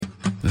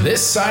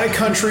This Side of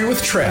Country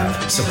with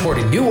Trav,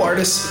 supporting new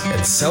artists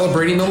and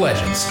celebrating the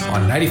legends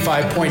on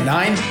 95.9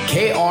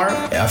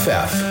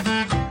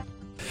 KRFF.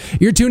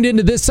 You're tuned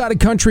into This Side of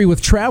Country with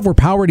Trav. We're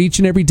powered each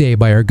and every day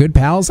by our good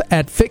pals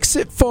at Fix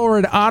It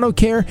Forward Auto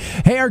Care.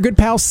 Hey, our good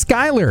pal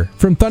Skylar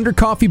from Thunder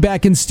Coffee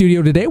back in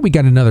studio today. We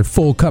got another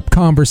full cup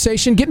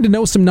conversation, getting to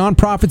know some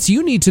nonprofits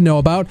you need to know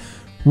about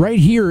right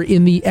here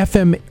in the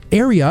FM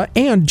area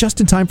and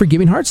just in time for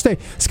Giving Hearts Day.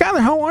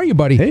 Skylar, how are you,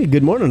 buddy? Hey,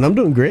 good morning. I'm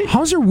doing great.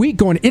 How's your week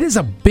going? It is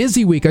a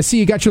busy week. I see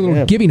you got your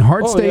little Giving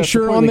Hearts Day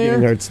shirt on there.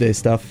 Giving Hearts Day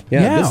stuff.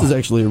 Yeah, this is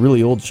actually a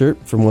really old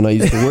shirt from when I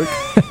used to work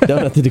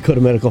down at the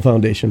Dakota Medical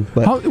Foundation.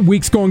 But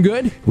week's going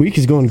good? Week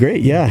is going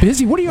great, yeah.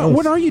 Busy.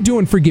 What are you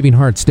doing for Giving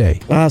Hearts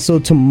Day? So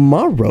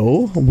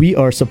tomorrow we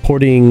are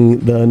supporting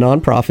the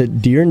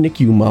nonprofit Dear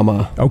NICU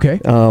Mama. Okay.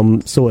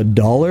 So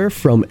 $1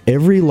 from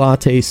every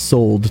latte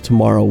sold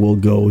tomorrow will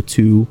go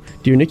to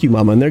Dear NICU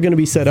Mama, and they're going to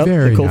be set up.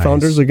 The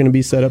co-founders are going to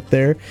be set up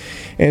there,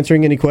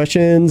 answering any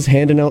questions,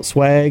 handing out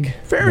swag.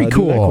 Very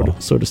cool.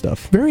 That sort of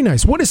stuff. Very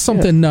nice. What is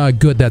something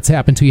good that's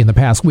happened to you in the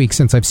past week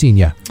since I've seen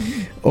you?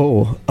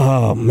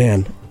 Oh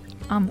man.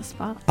 On the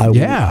spot.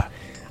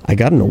 I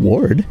got an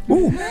award.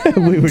 Ooh.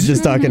 We were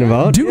just talking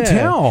about. Do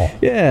tell.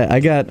 Yeah, I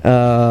got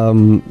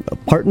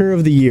Partner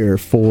of the Year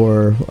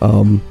for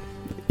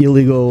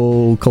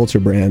Illegal Culture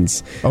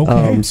Brands.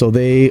 Okay. So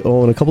they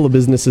own a couple of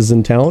businesses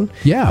in town.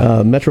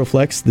 Yeah.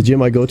 Metroflex, the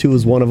gym I go to,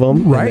 is one of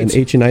them. Right. And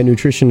H&I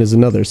Nutrition is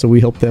another. So we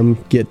help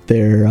them get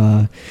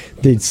their,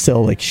 they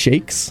sell like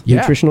shakes,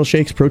 nutritional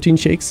shakes, protein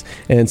shakes.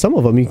 And some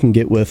of them you can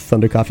get with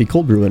Thunder Coffee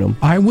cold brew in them.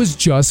 I was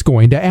just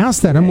going to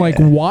ask that. I'm like,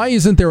 why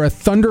isn't there a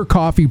Thunder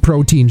Coffee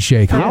protein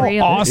shake? How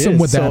awesome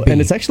would that be?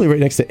 And it's actually right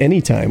next to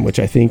Anytime, which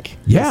I think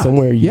is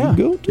somewhere you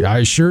go to.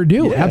 I sure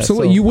do. Yeah,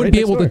 absolutely. so you wouldn't right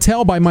be able door. to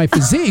tell by my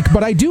physique,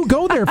 but I do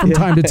go there from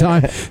time to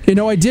time. You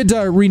know, I did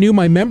renew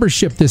my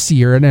membership this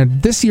year,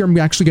 and this year I'm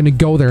actually going to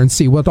go there and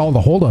see what all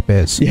the holdup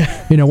is.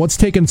 Yeah. You know, what's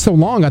taken so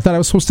long? I thought I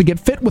was supposed to get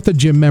fit with the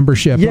gym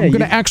membership. Yeah, I'm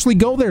going to actually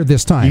go there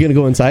this time. You going to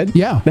go inside?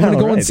 Yeah, I'm going to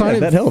go inside. Yeah,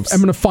 that helps. I'm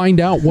going to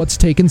find out what's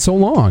taken so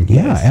long.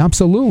 Yeah, Nice.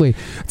 Absolutely.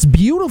 It's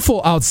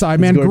beautiful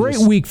outside, man. gorgeous.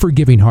 Great week for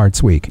Giving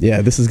Hearts Week.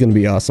 Yeah, this is going to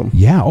be awesome.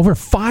 Yeah, over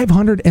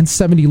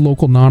 570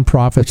 local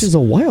nonprofits. Which is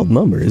a wild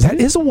number, isn't it?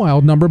 That is a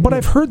wild number, but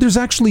I've heard there's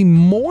actually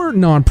more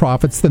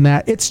nonprofits than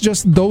that. It's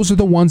just those are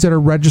the ones that are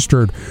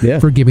registered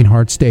for Giving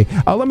Hearts Day.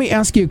 Let me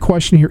ask you a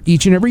question here.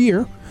 Each and every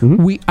year,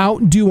 we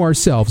outdo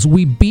ourselves.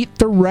 We beat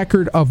the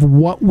record of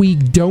what we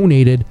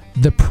donated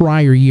the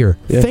prior year.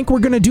 Think we're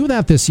going to do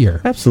that this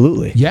year?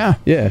 Absolutely. Yeah.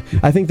 Yeah.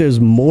 I think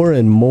there's more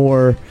and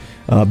more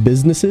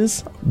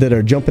businesses that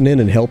are jumping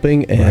in and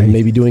helping and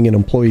maybe doing an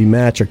employee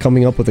match or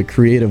coming up with a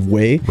creative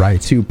way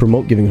to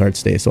promote Giving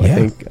Hearts Day. So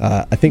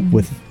I think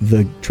with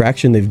the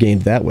traction they've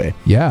gained that way,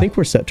 I think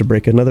we're set to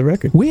break another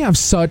record. We have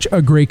such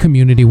a great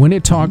community. When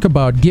it talk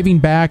about giving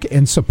back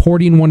and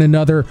supporting one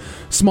another,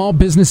 small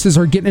businesses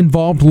are getting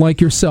involved like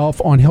yourself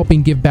on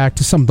helping give back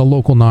to some of the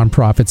local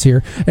nonprofits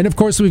here. And of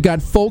course, we've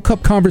got full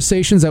cup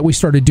conversations that we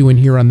started doing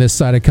here on This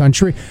Side of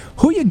Country.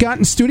 Who you got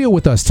in studio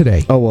with us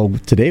today? Oh, well,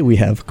 today we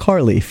have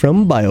Carly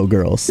from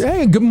BioGirls.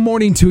 Hey, good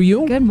morning to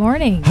you. Good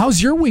morning.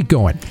 How's your week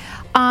going?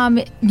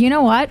 You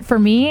know what? For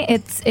me,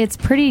 it's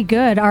pretty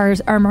good.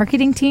 Our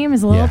marketing team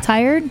is a little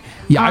tired.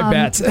 Yeah, I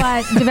bet.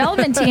 But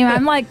development team,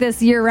 I'm like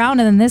this year round,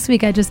 and then this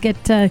week I just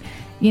get to,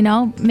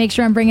 make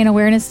sure I'm bringing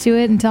awareness to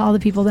it and to all the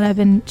people that I've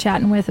been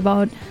chatting with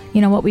about,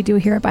 what we do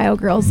here at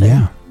BioGirls.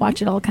 And watch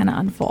it all kind of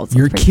unfold. So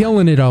you're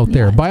killing it out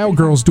there.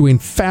 BioGirls doing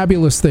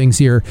fabulous things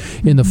here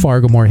in the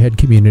Fargo-Moorhead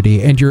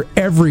community, and you're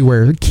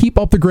everywhere. Keep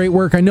up the great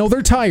work. I know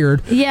they're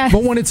tired,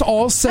 but when it's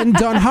all said and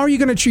done, how are you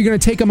going to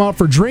take them out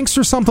for drinks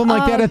or something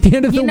like that at the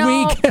end of the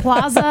week?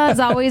 Plaza is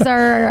always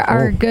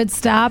our good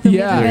stop. And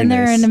we've been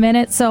there in a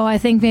minute, so I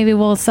think maybe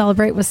we'll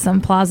celebrate with some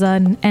Plaza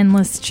and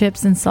endless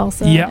chips and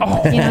salsa.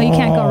 Yeah, you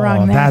can't go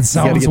wrong there. That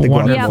sounds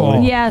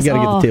wonderful. Yes, you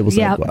got to get the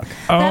tableside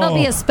guac. That'll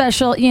be a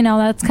special.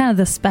 That's kind of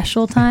the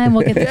special time.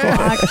 We'll get the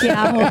guac.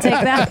 Yeah, we'll take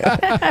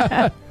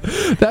that.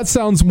 That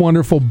sounds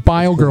wonderful.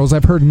 BioGirls,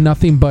 I've heard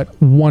nothing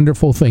but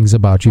wonderful things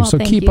about you. Well, so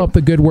keep up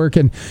the good work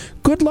and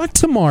good luck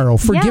tomorrow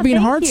for Giving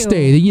Hearts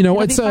Day. It'll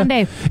be a fun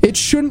day. It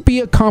shouldn't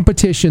be a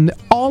competition.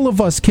 All of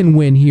us can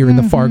win here in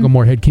the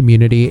Fargo-Moorhead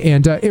community,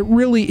 and it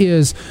really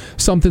is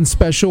something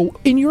special.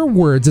 In your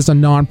words, as a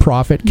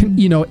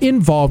nonprofit,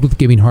 involved with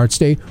Giving Hearts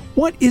Day,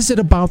 what is it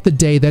about the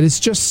day that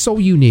is just so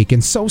unique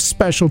and so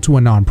special to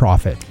a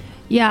nonprofit?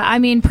 Yeah, I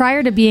mean,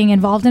 prior to being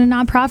involved in a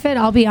nonprofit,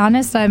 I'll be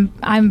honest,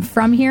 I'm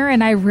from here,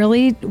 and I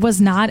really was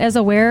not as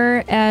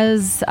aware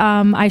as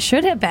I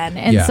should have been.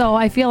 And so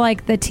I feel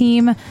like the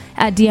team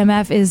at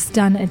DMF has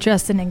done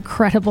just an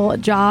incredible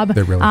job.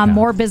 They really have.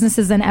 More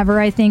businesses than ever,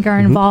 I think, are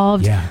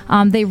involved.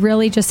 Yeah. They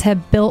really just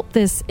have built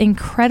this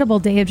incredible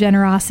day of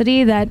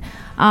generosity that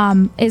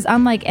is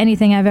unlike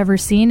anything I've ever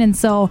seen. And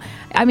so,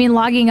 I mean,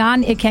 logging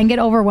on, it can get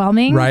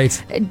overwhelming.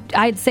 Right.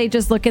 I'd say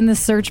just look in the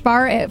search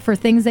bar for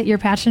things that you're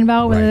passionate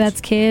about, whether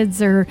that's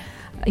kids or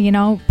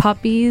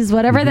puppies,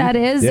 whatever that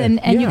is.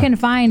 And you can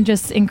find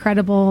just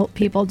incredible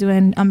people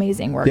doing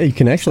amazing work. Yeah, you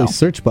can actually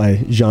search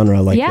by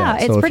genre like that. Yeah,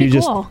 it's so pretty if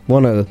you cool. just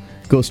want to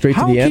go straight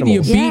to the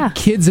animals. How can you beat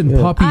kids and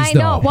puppies, though?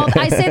 I know. Well,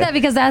 I say that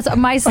because that's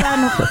my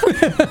son.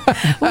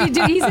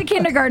 He's a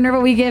kindergartner,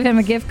 but we give him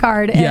a gift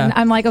card. And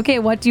I'm like, okay,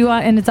 what do you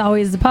want? And it's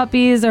always the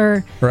puppies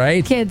or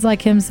kids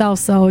like himself.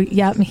 So,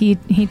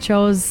 he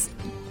chose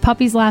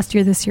puppies last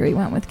year. This year he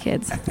went with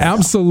kids.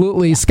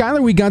 Absolutely.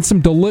 Skylar, we got some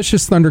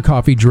delicious Thunder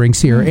Coffee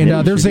drinks here,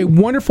 and there's a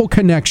wonderful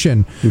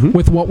connection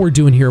with what we're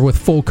doing here with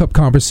Full Cup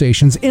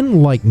Conversations.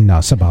 Enlighten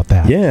us about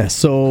that. Yeah,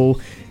 so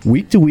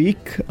week to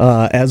week,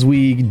 as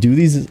we do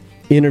these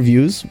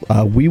interviews,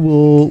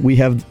 we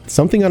have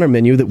something on our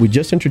menu that we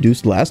just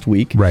introduced last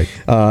week. Right.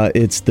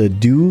 It's the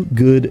Do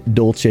Good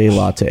Dolce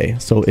Latte.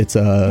 So it's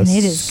a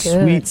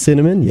sweet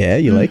cinnamon. Yeah,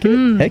 you like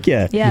it? Heck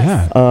yeah.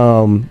 Yes.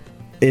 Yeah.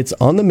 It's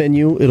on the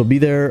menu. It'll be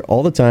there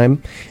all the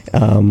time.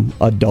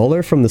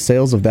 $1 from the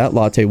sales of that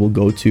latte will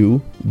go to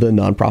the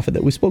nonprofit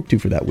that we spoke to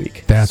for that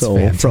week. That's so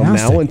fantastic. From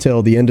now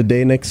until the end of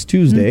day next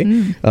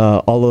Tuesday,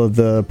 all of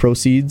the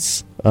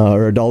proceeds,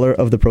 or $1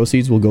 of the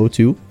proceeds, will go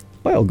to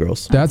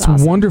BioGirls. That's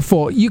awesome.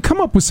 Wonderful. You come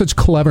up with such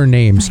clever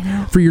names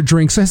for your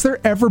drinks. Has there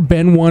ever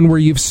been one where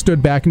you've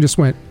stood back and just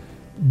went,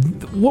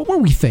 what were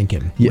we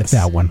thinking with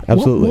that one?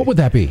 Absolutely. What would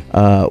that be?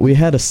 We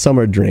had a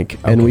summer drink,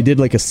 and we did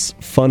like a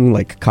fun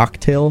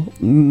cocktail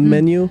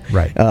menu,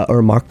 right?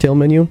 Or mocktail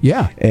menu.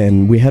 Yeah.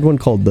 And we had one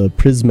called the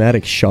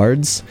Prismatic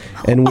Shards,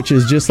 and which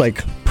is just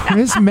like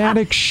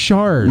Prismatic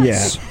Shards.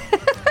 Yeah.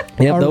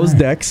 Yeah, that was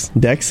Dex.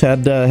 Dex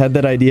had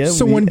that idea.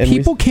 So when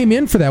people came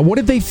in for that, what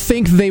did they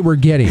think they were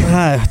getting?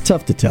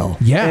 Tough to tell.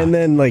 Yeah. And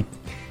then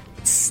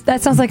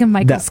that sounds like a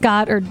Michael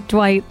Scott or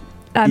Dwight.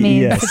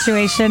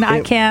 Situation.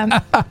 I can't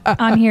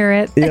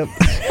unhear it. Yep.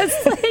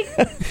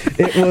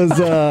 It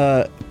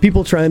was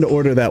people trying to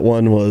order that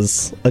one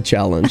was a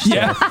challenge.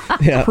 Yeah.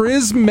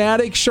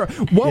 Prismatic Shark.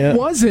 What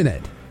was in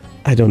it?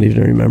 I don't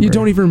even remember. You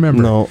don't even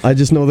remember? No, I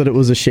just know that it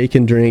was a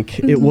shaken drink.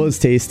 It was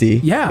tasty.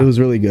 Yeah. It was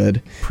really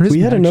good. Prismatic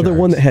we had another Sharks.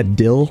 one that had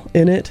dill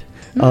in it.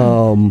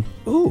 And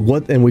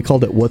we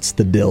called it What's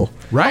the Dill?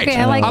 Right. Okay,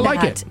 I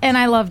like that. it. And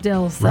I love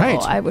dill, so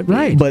I would be.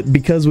 Right. But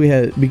because we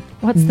had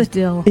What's the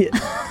dill?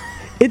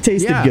 It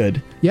tasted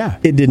good. Yeah.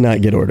 It did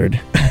not get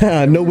ordered.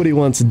 Nobody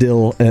wants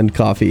dill and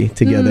coffee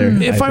together.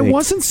 If I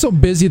wasn't so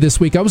busy this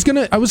week, I was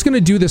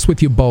gonna do this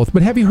with you both.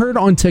 But have you heard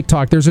on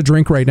TikTok? There's a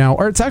drink right now,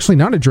 or it's actually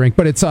not a drink,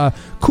 but it's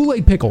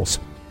Kool-Aid pickles.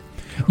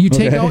 You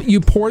take out,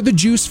 you pour the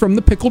juice from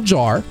the pickle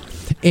jar,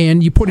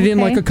 and you put it in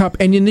like a cup,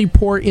 and then you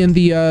pour in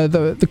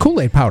the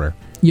Kool-Aid powder.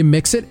 You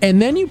mix it,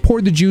 and then you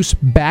pour the juice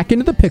back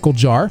into the pickle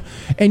jar,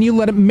 and you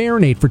let it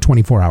marinate for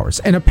 24 hours.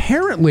 And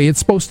apparently, it's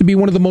supposed to be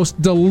one of the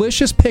most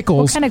delicious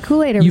pickles. What kind of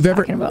Kool-Aid are you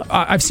talking about?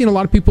 I've seen a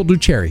lot of people do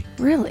cherry.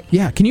 Really?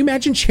 Yeah. Can you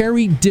imagine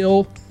cherry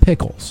dill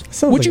pickles?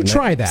 Would you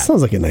try that?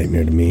 Sounds like a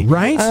nightmare to me.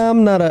 Right?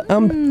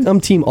 I'm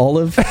team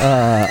olive.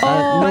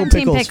 I'm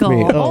team pickle. For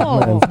me.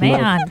 Oh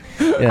man.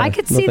 Yeah, I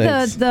could see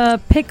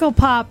the pickle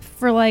pop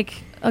for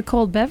like a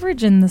cold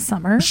beverage in the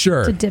summer.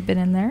 Sure. To dip it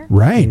in there.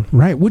 Right.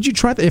 Would you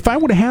try that? If I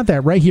would have had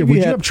that right here, would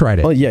you have tried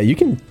it? Oh yeah, you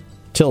can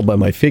tell by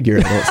my figure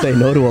I don't say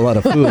no to a lot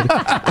of food.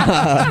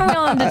 I'm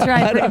willing to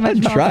try pretty much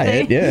most try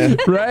of it, yeah.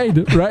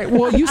 Right.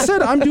 Well, you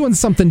said I'm doing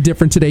something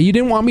different today. You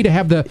didn't want me to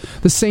have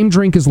the same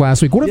drink as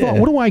last week. What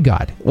do I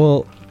got?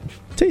 Well,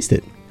 taste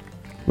it.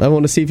 I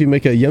want to see if you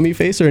make a yummy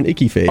face or an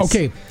icky face.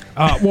 Okay.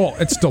 Well,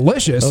 it's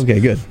delicious. Okay,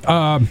 good.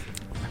 I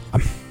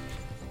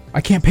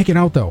can't pick it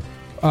out, though.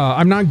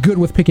 I'm not good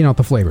with picking out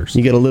the flavors.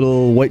 You get a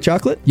little white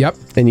chocolate? Yep.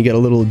 And you get a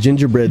little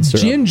gingerbread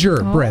syrup.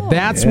 Gingerbread.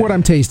 That's what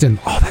I'm tasting.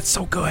 Oh, that's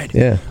so good.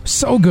 Yeah.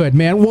 So good,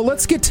 man. Well,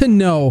 let's get to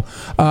know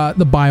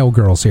the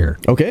BioGirls here.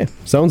 Okay.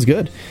 Sounds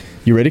good.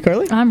 You ready,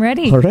 Carly? I'm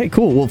ready. All right,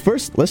 cool. Well,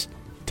 first,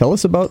 tell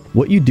us about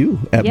what you do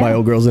at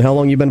BioGirls and how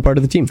long you've been part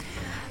of the team.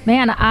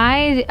 Man,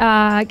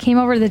 I came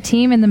over to the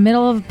team in the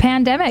middle of a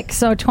pandemic,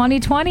 so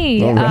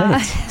 2020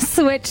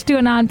 switched to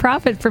a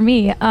nonprofit for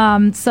me.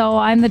 So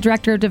I'm the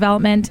director of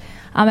development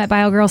at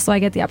BioGirls, so I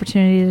get the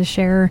opportunity to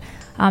share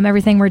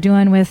everything we're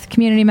doing with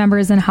community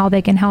members and how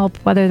they can help,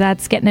 whether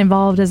that's getting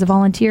involved as a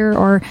volunteer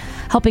or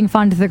helping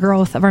fund the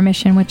growth of our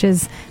mission, which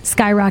is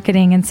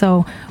skyrocketing. And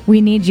so we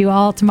need you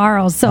all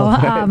tomorrow.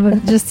 So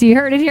just you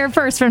heard it here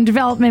first from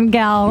Development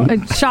Gal.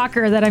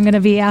 Shocker that I'm going to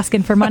be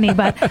asking for money,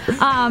 but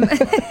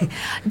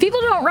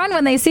people don't run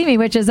when they see me,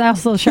 which is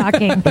also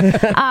shocking.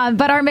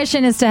 But our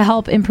mission is to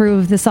help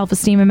improve the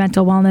self-esteem and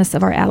mental wellness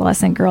of our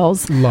adolescent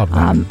girls. Love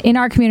that. In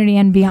our community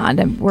and beyond.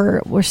 And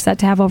we're set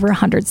to have over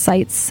 100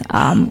 sites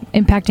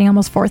impacting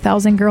almost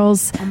 4,000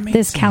 girls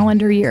this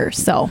calendar year.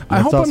 So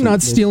I hope I'm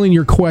not stealing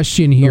your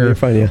question here. No, you're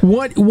fine, yeah.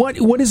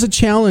 What is a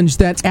challenge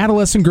that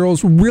adolescent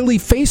girls really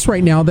face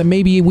right now that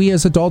maybe we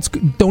as adults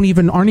aren't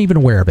even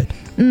aware of it?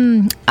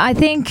 I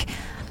think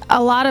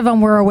a lot of them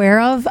we're aware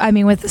of. I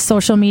mean, with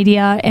social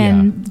media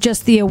and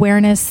just the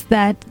awareness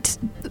that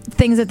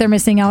things that they're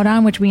missing out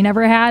on, which we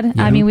never had.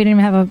 I mean, we didn't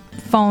even have a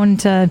phone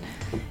to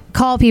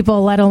call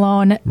people, let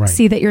alone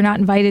see that you're not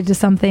invited to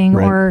something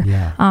or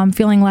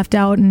feeling left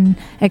out and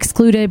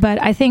excluded.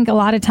 But I think a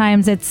lot of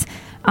times it's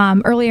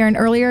earlier and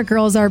earlier.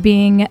 Girls are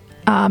being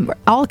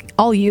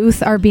all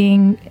youth are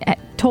being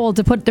told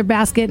to put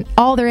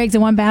all their eggs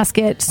in one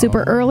basket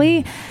super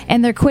early,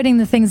 and they're quitting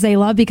the things they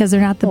love because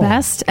they're not the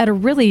best at a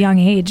really young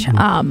age.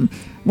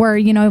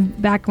 Where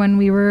back when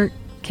we were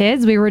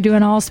kids, we were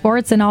doing all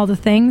sports and all the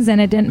things,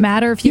 and it didn't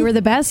matter if you were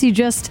the best. You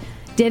just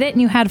did it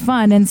and you had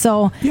fun. And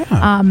so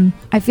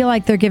I feel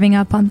like they're giving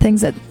up on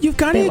things that you've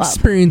got to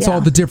experience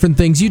all the different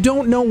things. You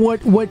don't know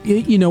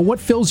what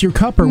fills your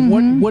cup or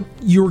what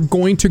you're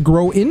going to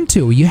grow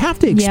into. You have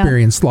to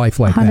experience life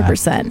like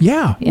 100%. that.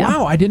 Yeah.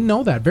 Wow, I didn't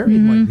know that. Very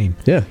enlightening.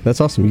 Yeah,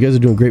 that's awesome. You guys are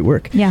doing great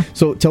work. Yeah.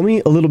 So tell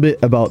me a little bit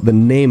about the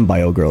name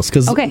BioGirls,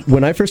 because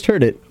when I first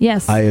heard it,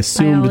 I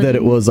assumed that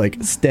it was like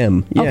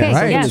STEM.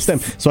 Yeah, STEM.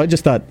 So I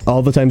just thought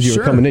all the times you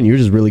were coming in, you were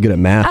just really good at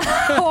math.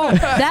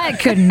 That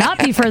could not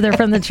be further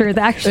from the truth,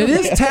 actually. It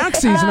is tax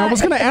season. I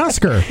was going to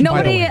ask her.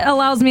 Nobody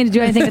allows me to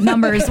do anything with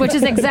numbers, which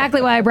is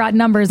exactly why I brought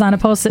numbers on a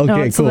Post-it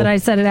note so that I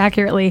said it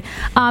accurately.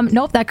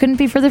 Nope, that couldn't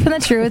be further from the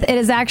truth. It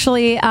is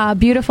actually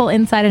beautiful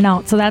inside and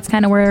out. So that's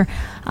kind of where,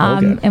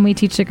 and we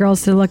teach the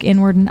girls to look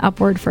inward and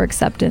upward for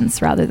acceptance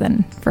rather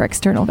than for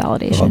external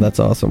validation. Oh, that's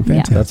awesome.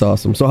 Fantastic. That's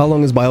awesome. So how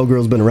long has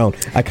BioGirls been around?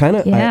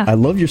 I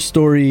love your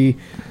story.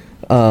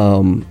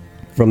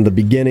 From the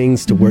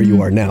beginnings to where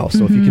you are now.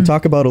 So if you can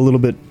talk about a little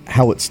bit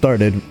how it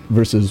started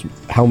versus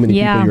how many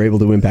people you're able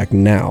to impact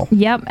now.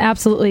 Yep,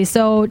 absolutely.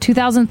 So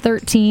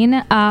 2013,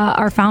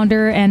 our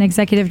founder and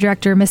executive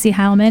director, Missy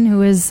Heilman, who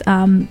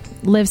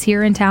lives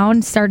here in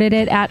town, started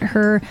it at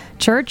her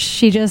church.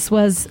 She just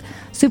was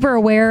super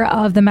aware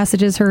of the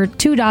messages her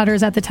 2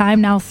 daughters at the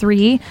time, now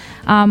 3,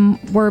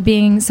 were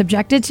being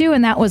subjected to,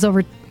 and that was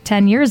over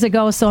 10 years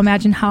ago. So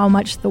imagine how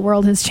much the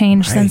world has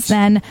changed since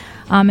then,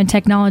 and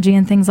technology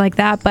and things like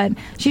that. But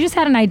she just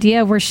had an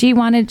idea where she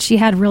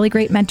had really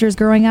great mentors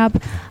growing up,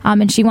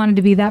 and she wanted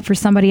to be that for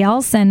somebody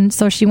else. And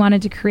so she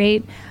wanted to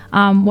create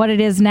what it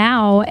is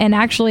now. And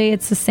actually,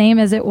 it's the same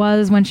as it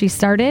was when she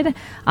started.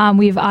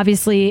 We've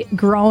obviously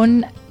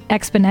grown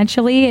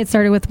exponentially. It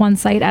started with 1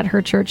 site at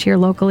her church here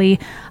locally,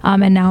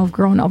 and now have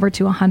grown over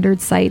to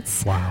 100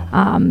 sites. Wow.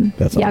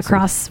 That's awesome.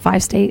 Across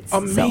 5 states.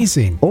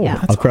 Amazing. So,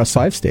 across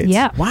 5 states.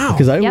 Yeah. Wow.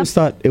 Because I always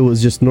thought it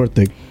was just North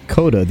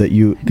Dakota that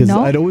because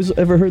I'd always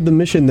ever heard the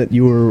mission that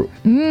you were,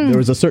 there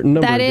was a certain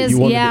number that you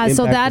wanted to impact.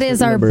 So that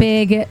is our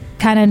big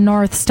kind of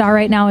North Star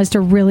right now, is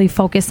to really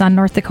focus on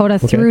North Dakota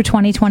through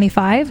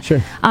 2025.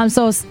 Sure.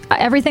 So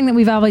everything that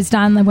we've always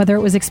done, whether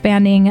it was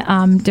expanding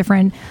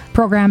different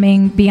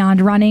programming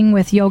beyond running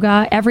with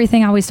yoga,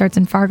 everything always starts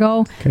in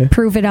Fargo.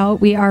 Prove it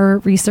out. We are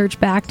research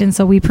backed, and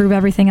so we prove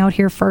everything out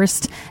here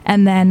first,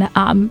 and then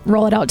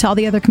roll it out to all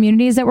the other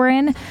communities that we're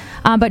in.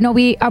 But no,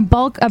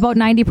 about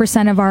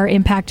 90% of our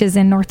impact is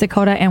in North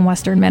Dakota and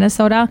Western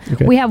Minnesota.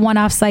 We have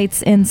one-off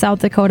sites in South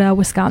Dakota,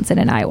 Wisconsin,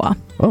 and Iowa.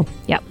 Oh,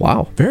 yep.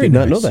 Wow. Did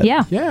not know that.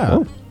 Yeah.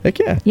 Oh, heck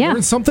yeah.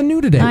 Learned something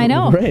new today. I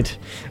know. Right.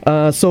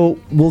 So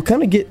we'll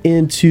kind of get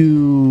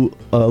into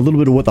a little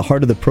bit of what the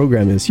heart of the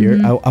program is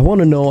here. I want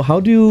to know, how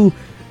do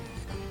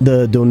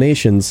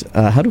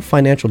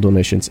financial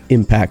donations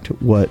impact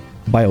what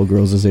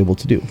BioGirls is able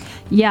to do?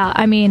 Yeah,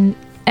 I mean,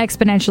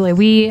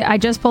 exponentially. I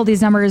just pulled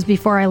these numbers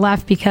before I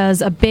left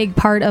because a big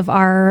part of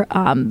our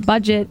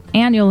budget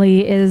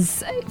annually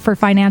is for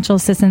financial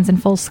assistance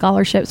and full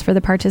scholarships for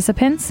the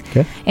participants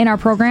in our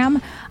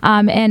program.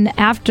 And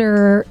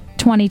after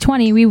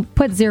 2020, we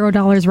put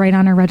 $0 right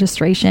on our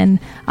registration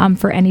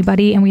for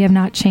anybody, and we have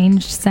not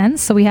changed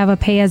since. So we have a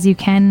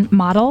pay-as-you-can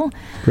model.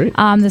 Great.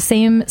 The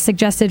same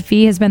suggested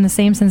fee has been the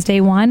same since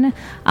day one,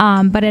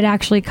 but it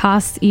actually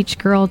costs each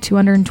girl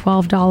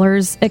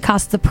 $212. It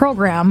costs the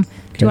program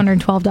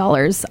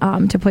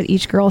 $212 to put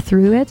each girl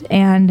through it,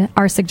 and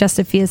our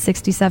suggested fee is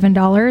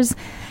 $67.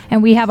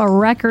 And we have a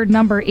record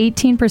number,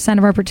 18%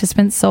 of our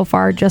participants so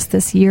far just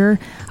this year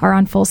are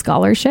on full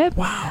scholarship.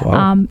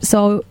 Wow.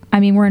 So,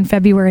 I mean, we're in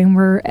February and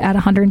we're at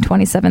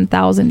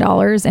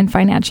 $127,000 in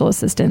financial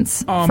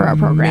assistance for our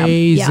program.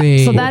 Amazing.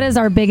 So that is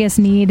our biggest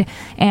need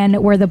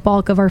and where the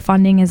bulk of our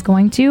funding is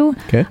going to.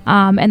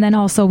 And then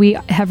also we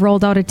have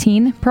rolled out a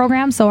teen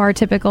program. So our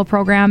typical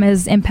program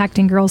is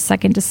impacting girls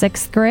 2nd to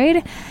 6th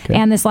grade.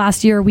 And this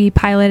last year we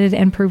piloted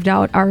and proved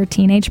out our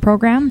teenage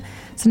program.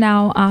 So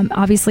now,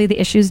 obviously, the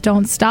issues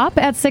don't stop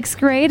at 6th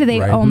grade.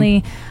 They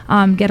only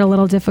get a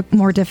little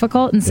more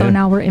difficult. And so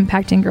now we're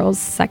impacting girls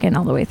 2nd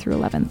all the way through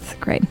 11th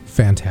grade.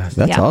 Fantastic.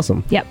 That's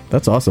awesome. Yep.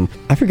 That's awesome.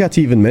 I forgot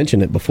to even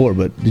mention it before,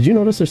 but did you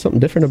notice there's something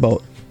different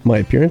about my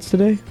appearance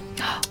today?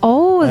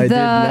 Oh, I did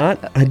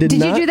not. Did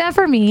you do that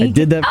for me? I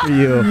did that for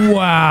you.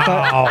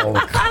 Wow.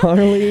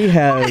 Carly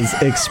has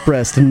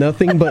expressed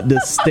nothing but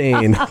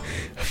disdain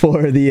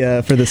for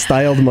the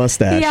styled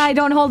mustache. Yeah, I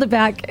don't hold it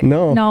back.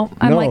 No.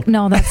 I'm like,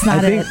 no, that's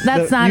not it.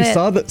 That's not it. You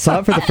saw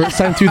it for the first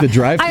time through the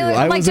drive-thru.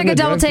 I took a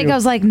double take. I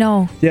was like,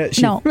 no. Yeah,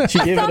 she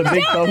gave it a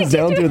big thumbs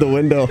down through the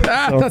window.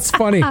 So, that's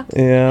funny.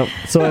 Yeah.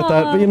 So I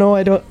thought, but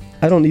I don't.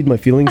 I don't need my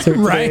feelings hurt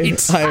right.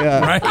 today.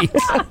 Right.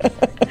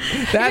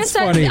 That's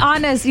funny.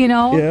 Honest,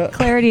 yeah.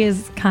 Clarity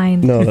is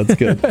kind. No, that's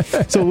good.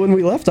 So when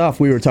we left off,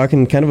 we were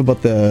talking kind of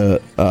about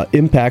the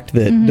impact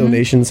that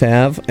donations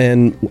have,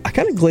 and I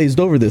kind of glazed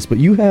over this, but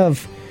you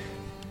have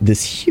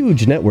this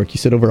huge network. You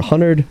said over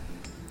 100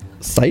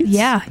 sites?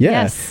 Yeah.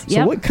 Yes.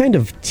 So what kind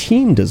of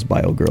team does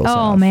BioGirls have?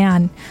 Oh,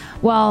 man.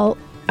 Well,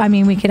 I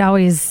mean, we could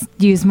always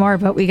use more,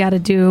 but we got to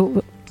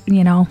do,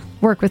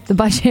 work with the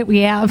budget we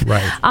have.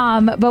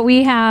 Right. But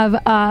we have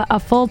a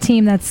full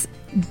team that's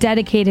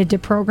dedicated to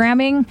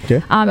programming,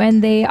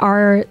 and they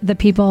are the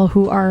people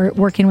who are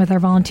working with our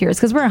volunteers,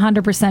 because we're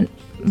 100%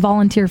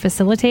 volunteer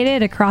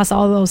facilitated across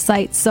all those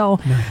sites. So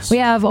we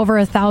have over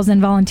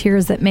 1,000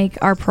 volunteers that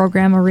make our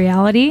program a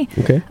reality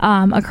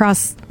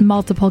across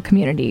multiple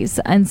communities.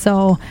 And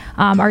so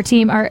our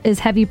team is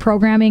heavy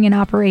programming and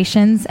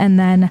operations, and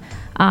then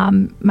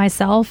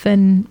myself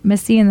and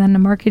Missy, and then the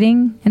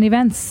marketing and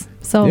events.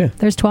 So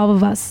there's 12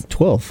 of us.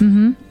 12?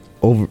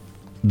 Over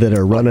that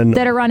are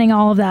running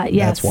all of that.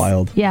 Yes. That's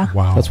wild. Yeah.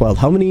 Wow. That's wild.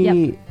 How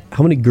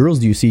many girls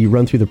do you see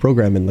run through the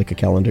program in like a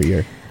calendar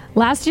year?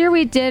 Last year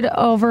we did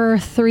over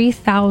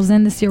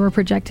 3,000. This year we're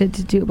projected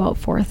to do about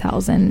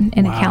 4,000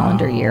 in a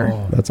calendar year.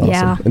 That's awesome.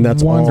 Yeah. And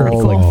that's wonderful.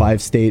 All like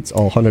 5 states,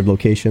 all 100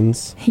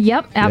 locations?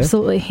 Yep,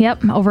 absolutely. Yeah?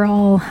 Yep,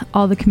 overall,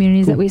 all the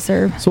communities that we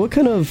serve. So what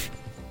kind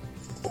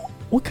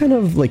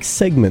of like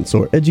segments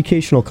or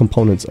educational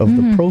components of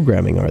the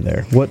programming are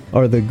there? What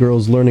are the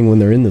girls learning when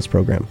they're in this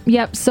program?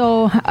 Yep.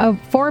 So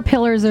 4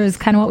 pillars is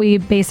kind of what we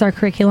base our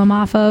curriculum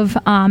off of,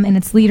 and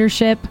it's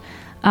leadership,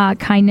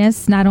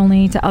 kindness, not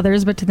only to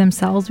others but to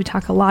themselves. We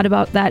talk a lot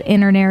about that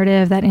inner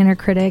narrative, that inner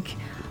critic,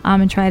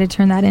 and try to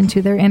turn that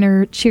into their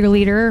inner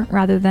cheerleader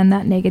rather than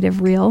that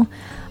negative reel.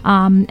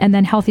 And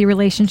then healthy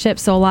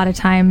relationships. So a lot of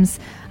times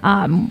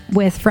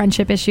with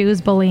friendship issues,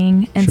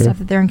 bullying and stuff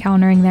that they're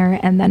encountering there,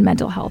 and then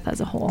mental health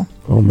as a whole.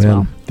 Oh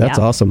man, that's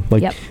awesome.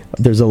 Like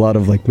there's a lot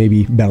of like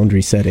maybe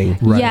boundary setting.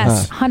 Right.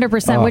 Yes,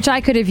 100%, which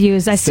I could have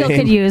used. I still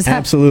could use.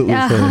 Absolutely.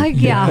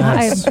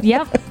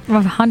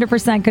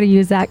 100% could have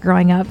used that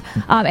growing up.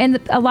 And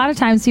a lot of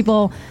times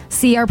people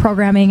see our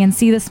programming and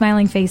see the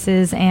smiling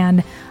faces,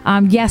 and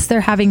yes,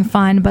 they're having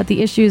fun, but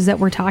the issues that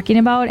we're talking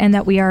about and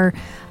that we are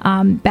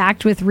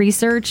backed with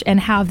research and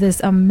have this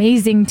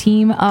amazing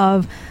team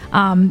of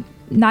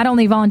not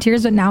only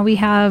volunteers, but now we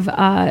have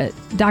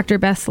Dr.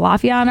 Beth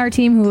Salafia on our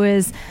team, who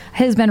has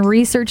been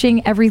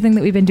researching everything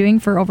that we've been doing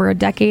for over a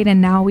decade,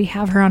 and now we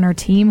have her on our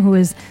team who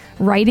is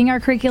writing our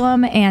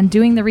curriculum and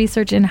doing the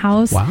research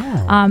in-house.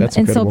 Wow, that's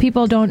and incredible. so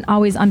people don't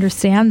always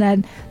understand that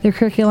their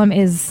curriculum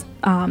is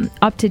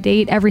up to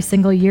date every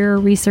single year,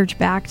 research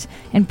backed,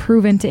 and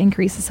proven to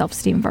increase the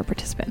self-esteem of our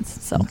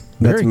participants. So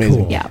that's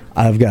amazing. Cool. Yeah.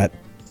 I've got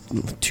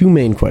 2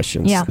 main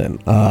questions then.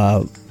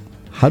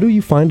 How do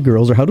you find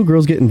girls, or how do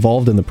girls get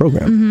involved in the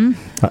program?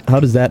 How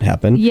does that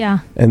happen? Yeah.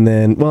 And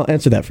then,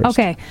 answer that first.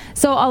 Okay.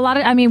 So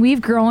we've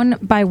grown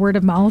by word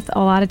of mouth a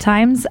lot of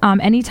times.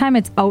 Anytime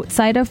it's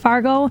outside of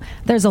Fargo,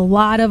 there's a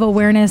lot of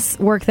awareness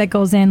work that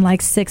goes in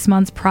like 6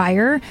 months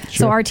prior.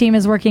 So our team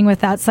is working with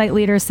that site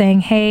leader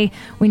saying, hey,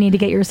 we need to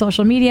get your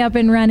social media up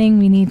and running.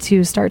 We need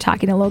to start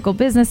talking to local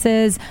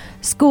businesses,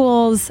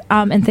 schools,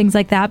 and things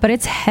like that. But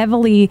it's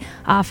heavily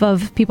off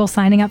of people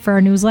signing up for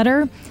our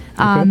newsletter.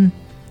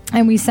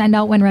 And we send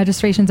out when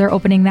registrations are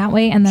opening that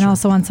way, and then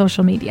also on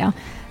social media.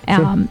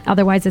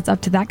 Otherwise, it's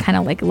up to that kind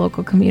of like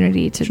local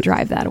community to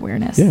drive that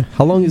awareness. Yeah.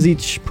 How long is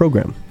each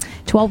program?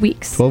 12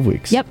 weeks. 12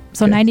 weeks. Yep.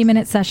 So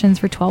 90-minute sessions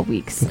for 12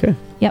 weeks. Okay.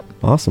 Yep.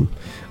 Awesome.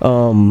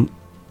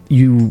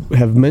 You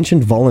have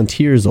mentioned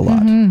volunteers a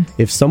lot.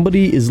 If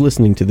somebody is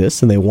listening to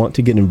this and they want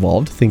to get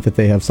involved, think that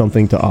they have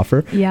something to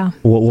offer,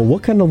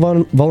 what kind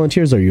of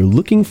volunteers are you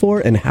looking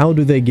for, and how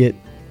do they get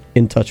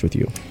in touch with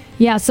you?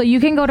 Yeah, so you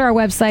can go to our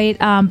website,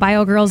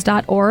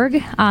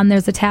 biogirls.org.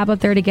 There's a tab up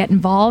there to get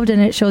involved, and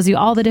it shows you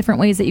all the different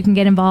ways that you can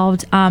get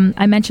involved.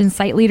 I mentioned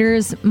site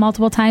leaders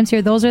multiple times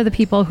here. Those are the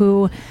people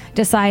who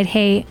decide,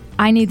 hey,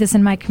 I need this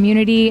in my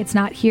community. It's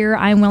not here.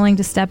 I'm willing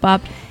to step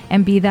up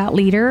and be that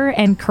leader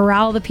and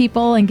corral the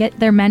people and get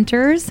their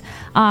mentors.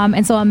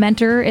 And so a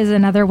mentor is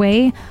another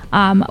way.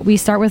 We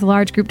start with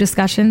large group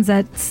discussions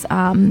that's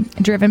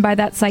driven by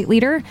that site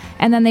leader.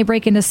 And then they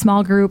break into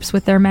small groups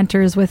with their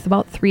mentors with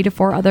about 3 to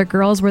 4 other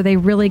girls where they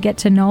really get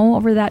to know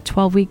over that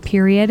 12-week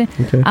period.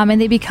 Okay.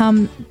 And they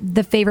become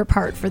the favorite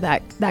part for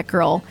that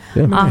girl.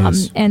 Yeah,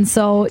 nice. And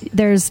so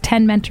there's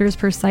 10 mentors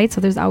per site.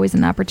 So there's always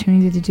an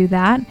opportunity to do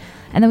that.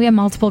 And then we have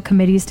multiple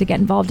committees to get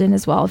involved in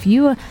as well. If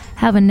you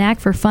have a knack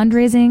for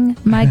fundraising,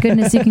 my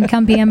goodness, you can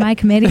come be on my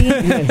committee,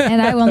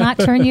 and I will not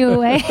turn you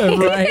away.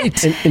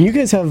 Right. And you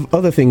guys have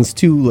other things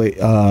too, like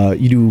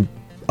you do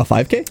a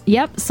 5K?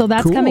 Yep. So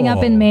that's Cool. coming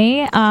up in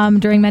May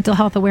during Mental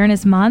Health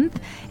Awareness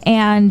Month.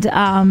 And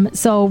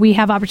so we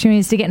have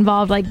opportunities to get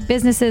involved, like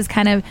businesses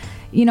kind of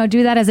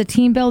do that as a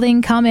team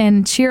building. Come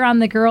and cheer on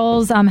the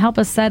girls, help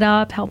us set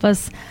up, help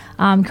us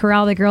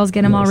corral the girls,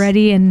 get them all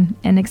ready and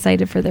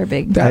excited for their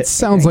big. That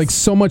sounds like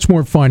so much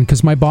more fun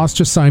because my boss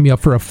just signed me up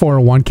for a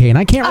 401k and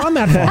I can't run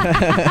that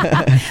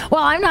far.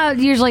 Well, I'm not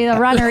usually a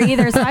runner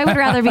either, so I would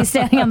rather be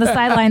standing on the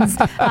sidelines,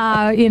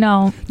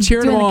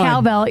 cheering doing on. the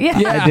cowbell.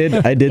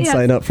 Yeah. I did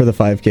sign up for the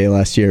 5K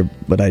last year,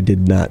 but I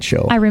did not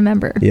show. I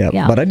remember.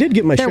 Yeah, but I did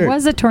get my shirt. There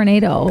was a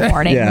tornado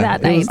warning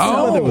that night.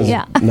 It was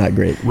not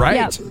great.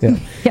 Right.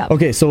 Yeah.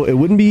 Okay, so it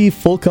wouldn't be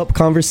Full Cup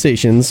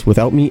Conversations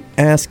without me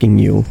asking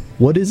you,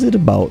 what is it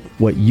about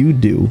what you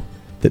do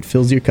that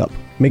fills your cup,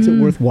 makes it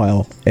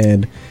worthwhile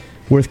and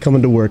worth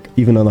coming to work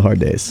even on the hard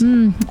days?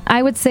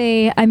 I would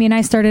say,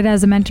 I started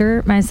as a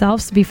mentor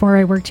myself before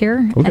I worked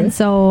here. Okay. And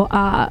so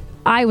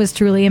I was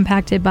truly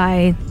impacted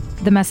by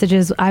the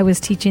messages I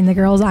was teaching the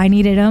girls. I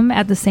needed them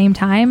at the same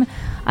time.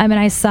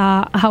 I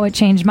saw how it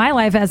changed my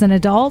life as an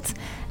adult.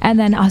 And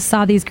then I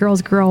saw these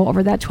girls grow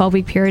over that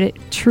 12-week period.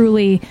 It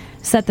truly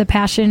set the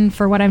passion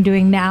for what I'm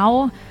doing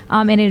now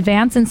in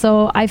advance. And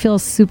so I feel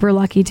super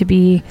lucky to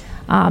be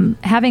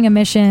having a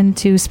mission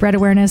to spread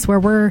awareness where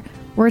we're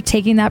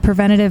taking that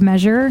preventative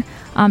measure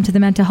to the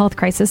mental health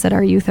crisis that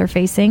our youth are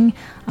facing.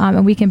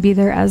 And we can be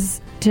there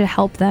to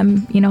help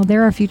them.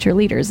 They're our future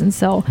leaders. And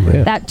so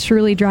that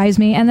truly drives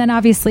me. And then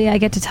obviously I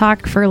get to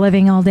talk for a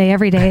living all day,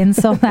 every day. And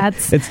so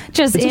that's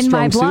it's in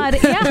my blood.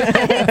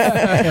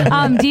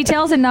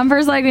 Details and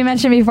numbers, like we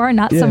mentioned before,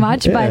 not so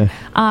much, but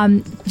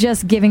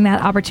just giving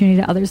that opportunity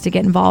to others to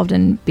get involved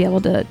and be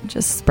able to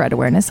just spread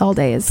awareness all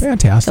day is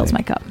fantastic. Fills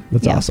my cup.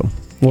 That's awesome.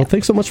 Well,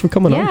 thanks so much for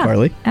coming on,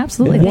 Carly.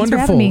 Absolutely. Yeah. Thanks for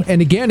having me.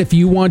 And again, if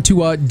you want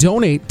to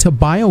donate to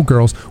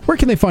BioGirls, where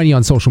can they find you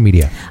on social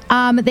media?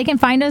 They can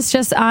find us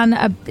just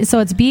on, so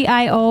it's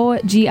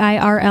BIOGIRLS,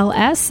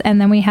 and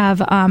then we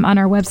have on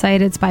our website,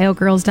 it's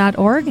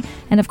biogirls.org.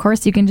 And of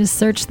course, you can just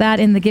search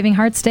that in the Giving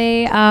Hearts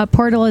Day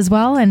portal as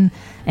well and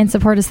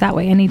support us that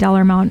way. Any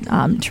dollar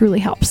amount truly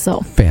helps.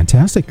 So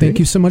fantastic. Thank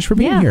you so much for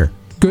being here.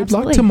 Good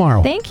luck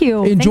tomorrow. Thank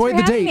you. Enjoy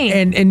the day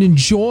and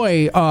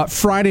enjoy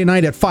Friday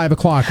night at 5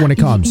 o'clock when it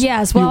comes.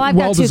 Yes. Well, I've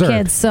got 2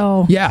 kids,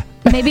 so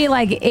maybe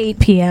like 8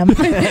 p.m.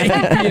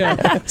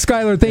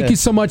 Skylar, thank you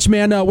so much,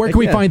 man. Where can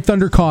we find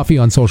Thunder Coffee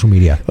on social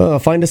media?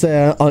 Find us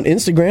on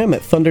Instagram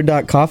at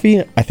thunder.coffee.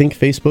 I think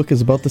Facebook is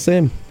about the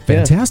same.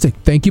 Fantastic.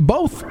 Thank you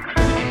both.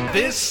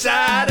 This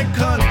side of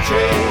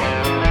country.